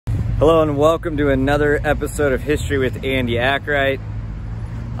Hello and welcome to another episode of History with Andy Akright.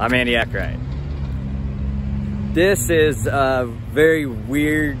 I'm Andy Akright. This is a very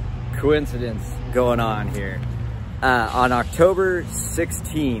weird coincidence going on here. On October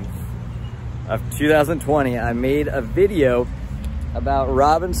 16th of 2020, I made a video about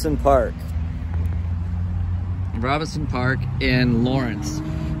Robinson Park. Robinson Park in Lawrence.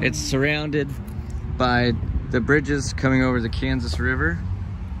 It's surrounded by the bridges coming over the Kansas River.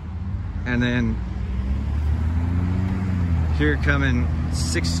 And then here coming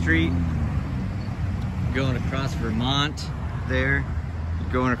 6th Street, going across Vermont there,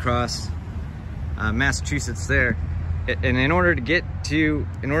 going across Massachusetts there. And in order to get to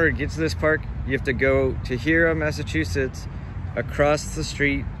this park, you have to go to here on Massachusetts, across the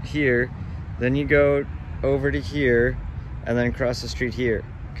street here, then you go over to here, and then across the street here.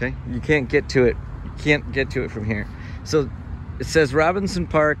 Okay, you can't get to it. You can't get to it from here. So it says Robinson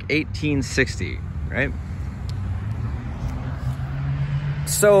Park 1860, right?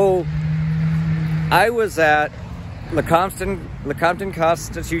 So I was at Lecompton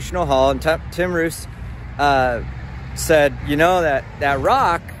Constitutional Hall, and Tim Roos said, you know, that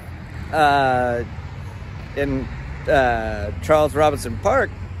rock in Charles Robinson Park,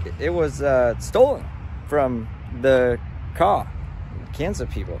 it was stolen from the Kaw,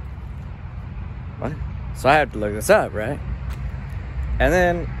 Kansas people. What? So I have to look this up, right? And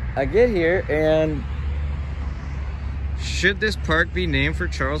then I get here, and should this park be named for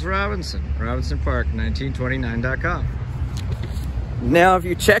Charles Robinson? Robinson Park, 1929.com. Now, if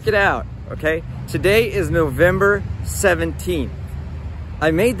you check it out, okay, today is November 17th. I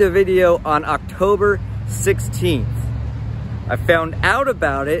made the video on October 16th. I found out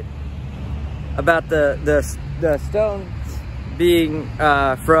about it, about the stones being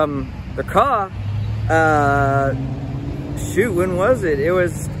from the Kaw. Shoot, when was it? It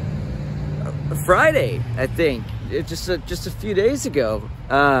was Friday, I think. Just a few days ago.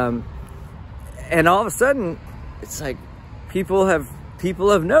 And all of a sudden, it's like people have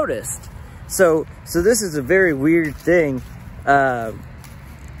noticed. So this is a very weird thing.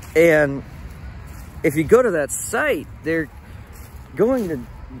 And if you go to that site, they're going to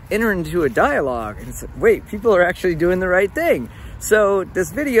enter into a dialogue, and it's like, wait, people are actually doing the right thing. So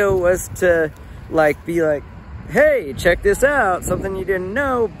this video was to be like, hey, check this out, something you didn't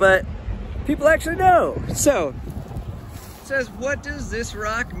know, but people actually know. So it says, what does this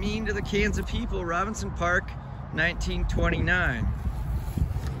rock mean to the Kansas people? Robinson Park, 1929.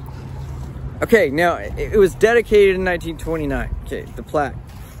 Okay, now it was dedicated in 1929. Okay, the plaque.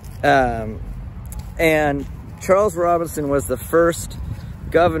 And Charles Robinson was the first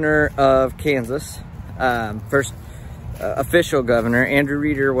governor of Kansas, first official governor. Andrew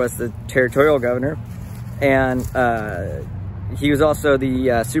Reeder was the territorial governor, and he was also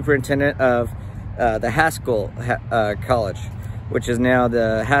the superintendent of the Haskell College, which is now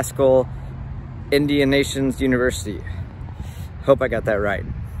the Haskell Indian Nations University. Hope I got that right.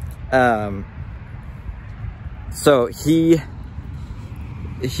 So he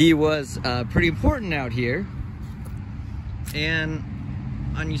was pretty important out here, and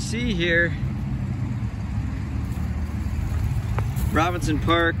you see here, Robinson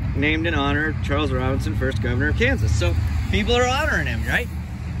Park, named in honor of Charles Robinson, first governor of Kansas. So people are honoring him, right?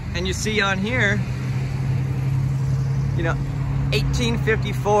 And you see on here, you know,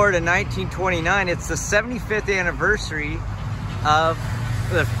 1854 to 1929, it's the 75th anniversary of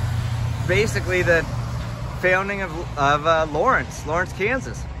basically the founding of Lawrence,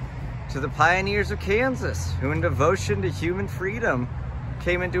 Kansas. To the pioneers of Kansas, who in devotion to human freedom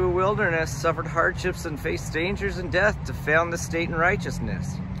came into a wilderness, suffered hardships, and faced dangers and death to found the state in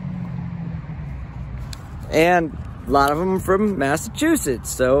righteousness. And a lot of them from Massachusetts.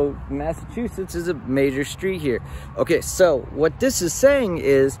 So Massachusetts is a major street here. Okay, so what this is saying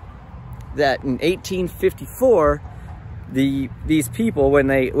is that in 1854, these people, when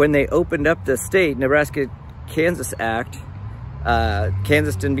they opened up the state, Nebraska-Kansas Act,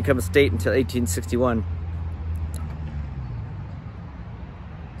 Kansas didn't become a state until 1861.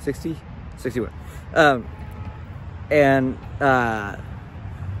 61.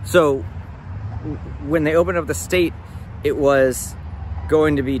 So when they opened up the state, it was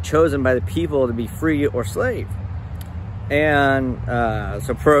going to be chosen by the people to be free or slave. And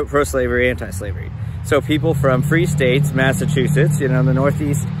so pro-slavery, anti-slavery. So people from free states, Massachusetts, you know, the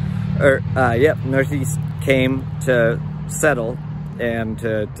Northeast, Northeast came to settle and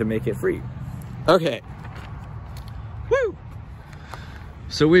to make it free. Okay. Woo!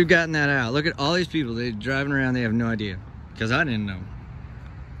 So we've gotten that out. Look at all these people. They're driving around. They have no idea. Because I didn't know.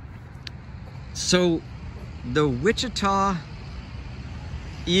 So the Wichita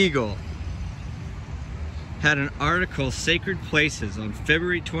Eagle had an article, Sacred Places, on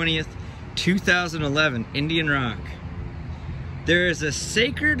February 20th, 2011, Indian Rock. There is a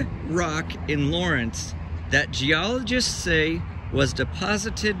sacred rock in Lawrence that geologists say was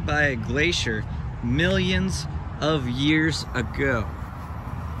deposited by a glacier millions of years ago.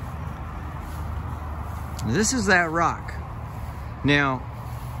 This is that rock. Now,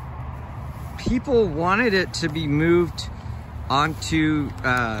 people wanted it to be moved onto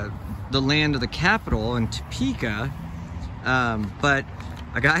the land of the capital in Topeka, but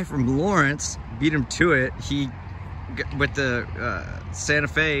a guy from Lawrence beat him to it. He, with the Santa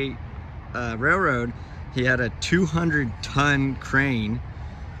Fe Railroad, he had a 200-ton crane,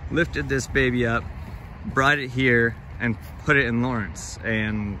 lifted this baby up, brought it here, and put it in Lawrence.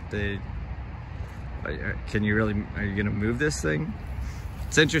 And the, are you gonna move this thing?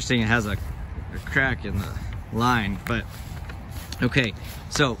 It's interesting, it has a crack in the line, but okay,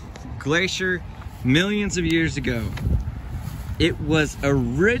 so glacier, millions of years ago. It was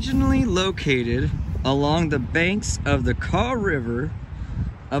originally located along the banks of the Kaw River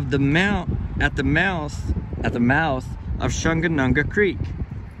at the mouth of Shunganunga Creek.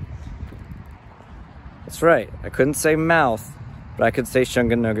 That's right, I couldn't say mouth, but I could say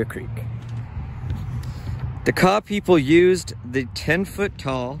Shunganunga Creek. The Kaw people used the 10-foot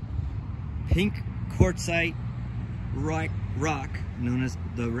tall pink quartzite rock, known as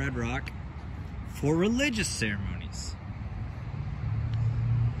the Red Rock, for religious ceremonies.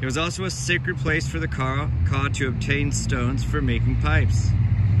 It was also a sacred place for the Kaw to obtain stones for making pipes.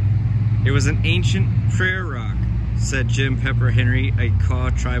 It was an ancient prayer rock, said Jim Pepper Henry, a Kaw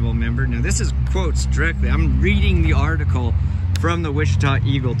tribal member. Now this is quotes directly. I'm reading the article from the Wichita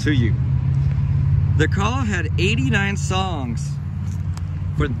Eagle to you. The Kaw had 89 songs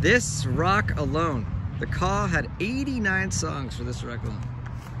for this rock alone. The Kaw had 89 songs for this rock alone.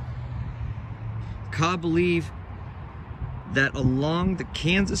 Kaw believed that along the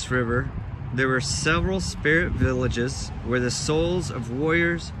Kansas River, there were several spirit villages where the souls of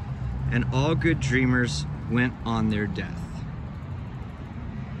warriors and all good dreamers went on their death.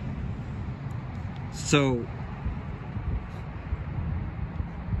 So,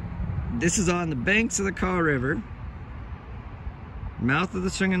 this is on the banks of the Kaw River, mouth of the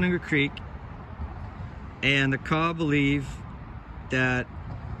Shunganunga Creek, and the Kaw believe that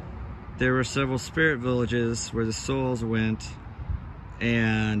there were several spirit villages where the souls went,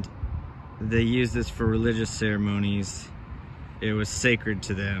 and they used this for religious ceremonies. It was sacred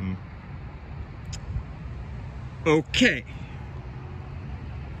to them. Okay.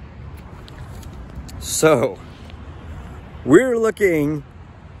 So, we're looking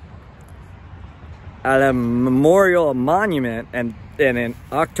at a memorial, a monument, and in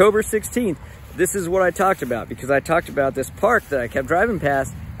October 16th, this is what I talked about, because I talked about this park that I kept driving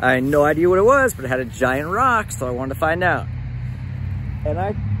past. I had no idea what it was, but it had a giant rock, so I wanted to find out. And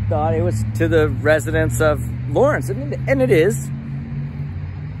I thought it was to the residents of Lawrence, and it is.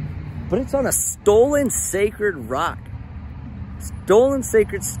 But it's on a stolen sacred rock. Stolen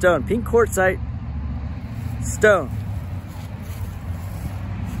sacred stone, pink quartzite stone.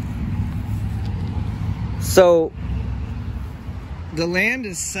 So, the land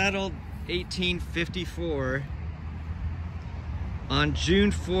is settled 1854. On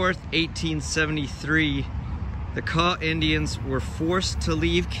June 4th, 1873, the Kaw Indians were forced to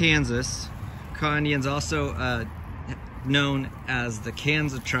leave Kansas. Kaw Indians, also known as the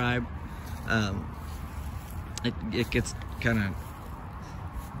Kanza tribe. It gets kind of,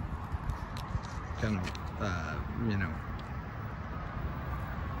 you know,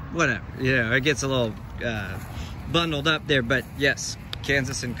 whatever. Yeah, it gets a little bundled up there, but yes,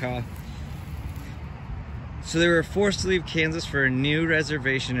 Kansas and Kaw. So they were forced to leave Kansas for a new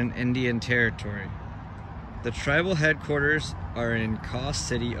reservation in Indian Territory. The tribal headquarters are in Kaw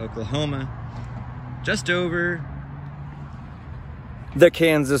City, Oklahoma, just over the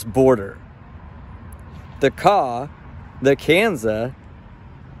Kansas border. The Kaw, the Kanza,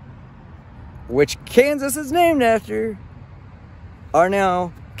 which Kansas is named after, are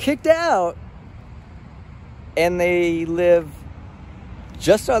now kicked out, and they live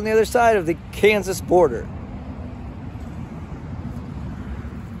just on the other side of the Kansas border.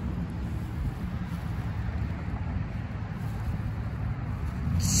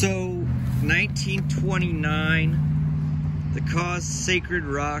 So, 1929, the Kaw's sacred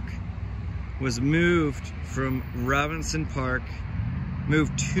rock was moved to Robinson Park,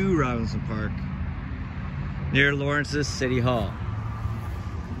 near Lawrence's City Hall.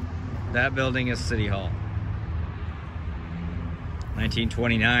 That building is City Hall.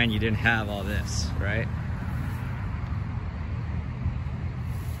 1929, you didn't have all this, right?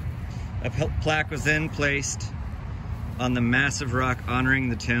 A plaque was then placed on the massive rock honoring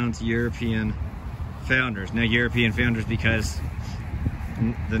the town's European founders. Now, European founders because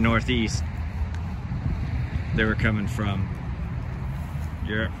the Northeast, they were coming from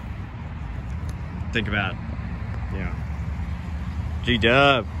Europe. Think about, you know,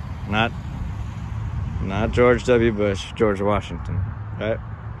 G-Dub, not George W. Bush, George Washington, right?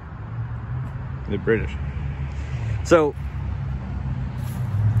 The British. So,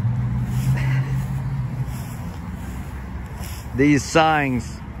 these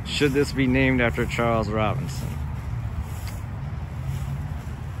signs, should this be named after Charles Robinson?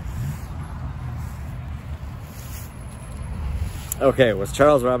 Okay, was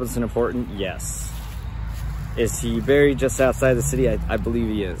Charles Robinson important? Yes. Is he buried just outside the city? I believe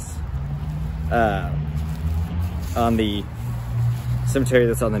he is. On the cemetery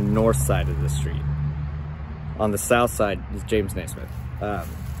that's on the north side of the street. On the south side is James Naismith. But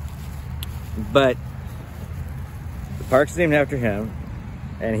the park's named after him,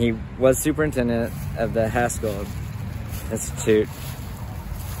 and he was superintendent of the Haskell Institute.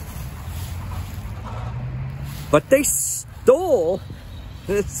 But they stole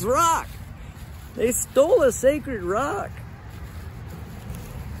this rock. They stole a sacred rock.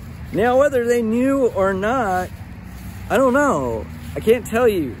 Now, whether they knew or not, I don't know. I can't tell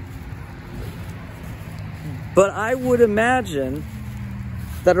you. But I would imagine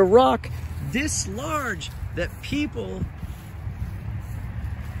that a rock this large that people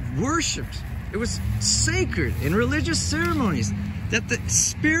worshipped, it was sacred in religious ceremonies that the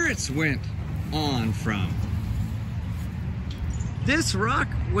spirits went on from. This rock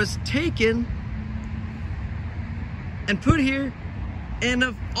was taken and put here, and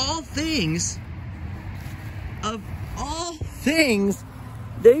of all things,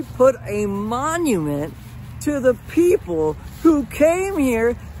 they put a monument to the people who came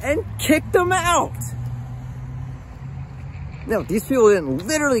here and kicked them out. No, these people didn't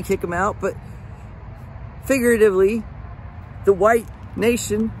literally kick them out, but figuratively, the white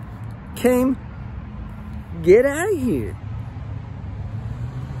nation came, get out of here.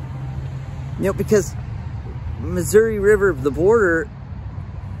 You know, because Missouri River, the border,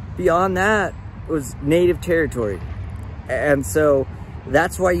 beyond that was native territory. And so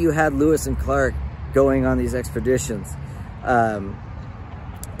that's why you had Lewis and Clark going on these expeditions. And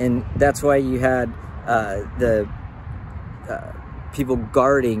that's why you had the people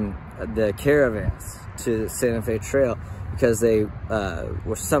guarding the caravans to the Santa Fe Trail, because they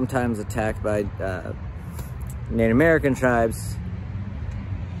were sometimes attacked by Native American tribes,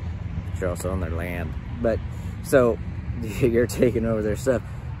 which are also on their land. But so you're taking over their stuff.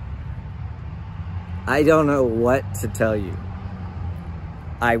 I don't know what to tell you.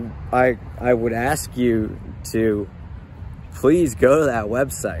 I would ask you to please go to that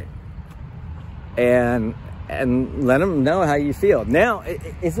website and let them know how you feel. Now,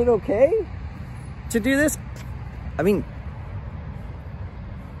 is it okay to do this? I mean,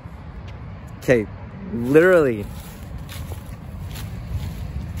 okay, literally,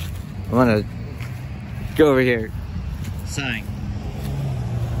 I want to go over here. Sign.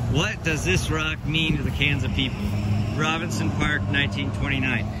 What does this rock mean to the Kanza people? Robinson Park,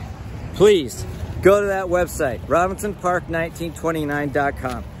 1929. Please go to that website,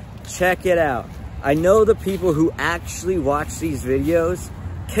 robinsonpark1929.com. Check it out. I know the people who actually watch these videos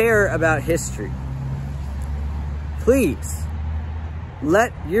care about history. Please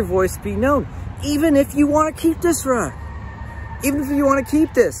let your voice be known. Even if you want to keep this rock, even if you want to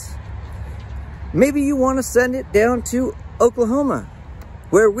keep this, maybe you want to send it down to Oklahoma,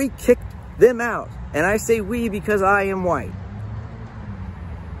 where we kicked them out. And I say we because I am white.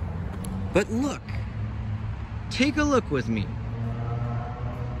 But look, take a look with me.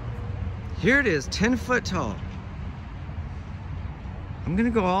 Here it is, 10 foot tall. I'm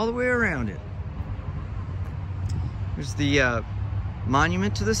gonna go all the way around it. There's the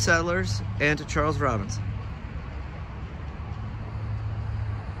monument to the settlers and to Charles Robinson.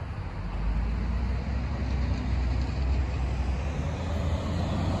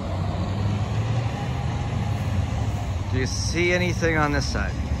 Do you see anything on this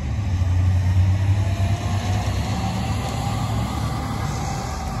side?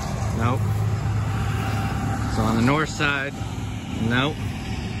 Nope. So on the north side, nope.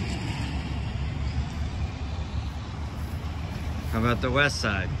 How about the west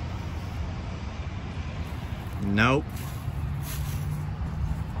side? Nope.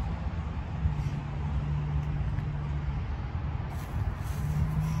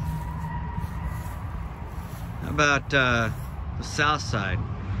 How about the south side?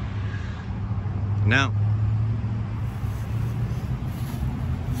 No.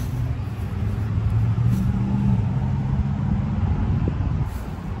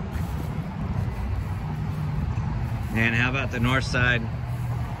 And how about the north side?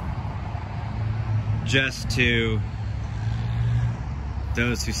 Just to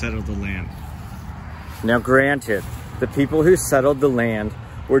those who settled the land. Now granted, the people who settled the land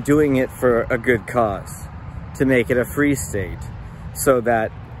were doing it for a good cause, to make it a free state, so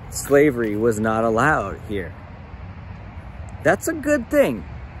that slavery was not allowed here. That's a good thing.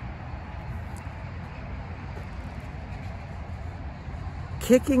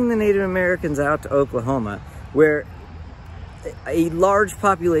 Kicking the Native Americans out to Oklahoma, where a large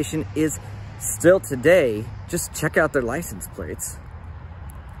population is still today, just check out their license plates.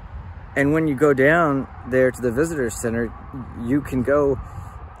 And when you go down there to the visitor center, you can go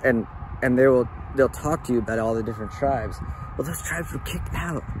and they'll talk to you about all the different tribes. Well, those tribes were kicked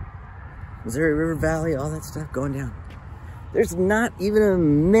out. Missouri River Valley, all that stuff going down. There's not even a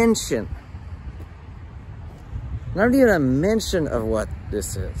mention, not even a mention of what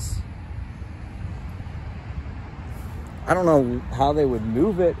this is. I don't know how they would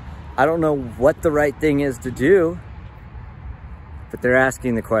move it. I don't know what the right thing is to do, but they're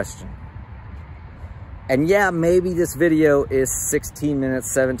asking the question. And yeah, maybe this video is 16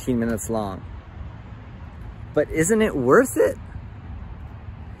 minutes, 17 minutes long, but isn't it worth it?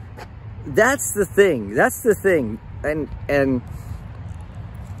 That's the thing. That's the thing. And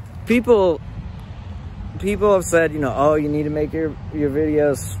people have said, you know, oh, you need to make your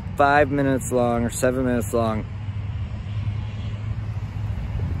videos 5 minutes long or 7 minutes long.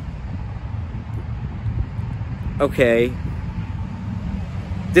 Okay,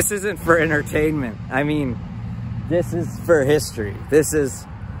 this isn't for entertainment. I mean, this is for history. This is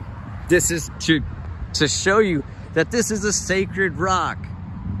to show you that this is a sacred rock.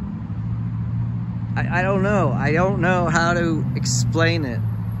 I don't know. I don't know how to explain it,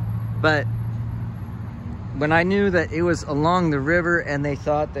 but when I knew that it was along the river and they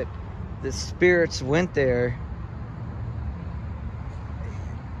thought that the spirits went there,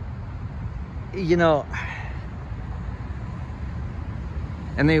 you know,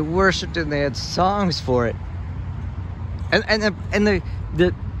 and they worshipped it and they had songs for it. And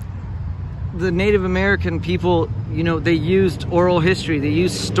the Native American people, you know, they used oral history, they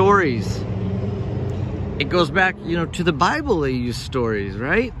used stories. It goes back, you know, to the Bible. They use stories,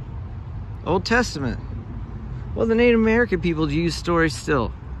 right? Old Testament. Well, the Native American people use stories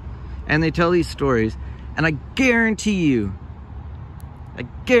still. And they tell these stories. And I guarantee you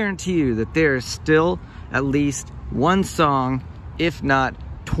that there is still at least one song, if not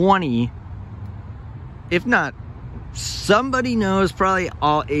 20, if not, somebody knows probably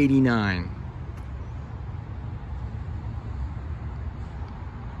all 89.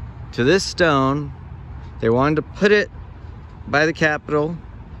 To this stone, they wanted to put it by the Capitol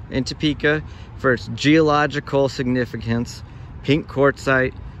in Topeka for its geological significance. Pink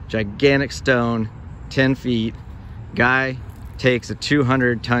quartzite, gigantic stone, 10 feet. Guy takes a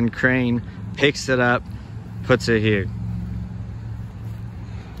 200-ton crane, picks it up, puts it here.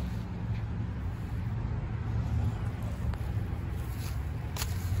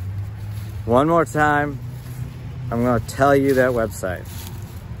 One more time, I'm going to tell you that website.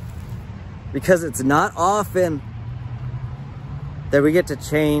 Because it's not often that we get to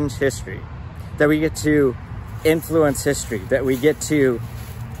change history, that we get to influence history, that we get to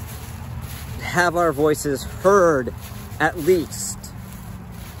have our voices heard at least.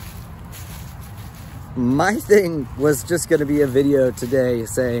 My thing was just going to be a video today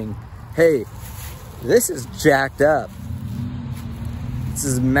saying, hey, this is jacked up. This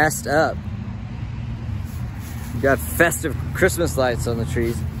is messed up. You got festive Christmas lights on the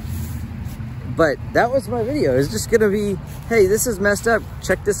trees. But that was my video. It's just gonna be, hey, this is messed up,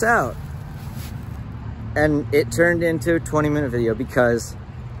 check this out. And it turned into a 20-minute video because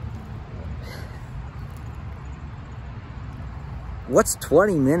what's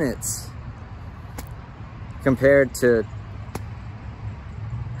 20 minutes compared to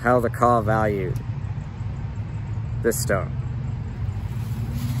how the Kaw valued this stone?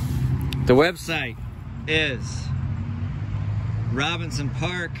 The website is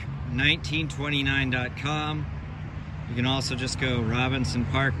RobinsonPark1929.com. You can also just go Robinson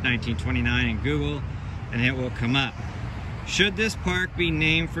Park 1929 in Google and it will come up. Should this park be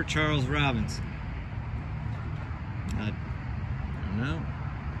named for Charles Robinson? I don't know.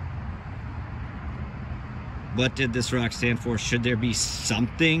 What did this rock stand for? Should there be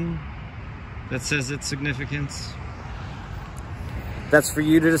something that says its significance? That's for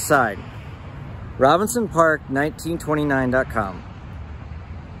you to decide. RobinsonPark1929.com.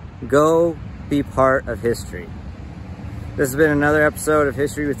 Go be part of history. This has been another episode of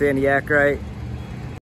History with Andy Akright.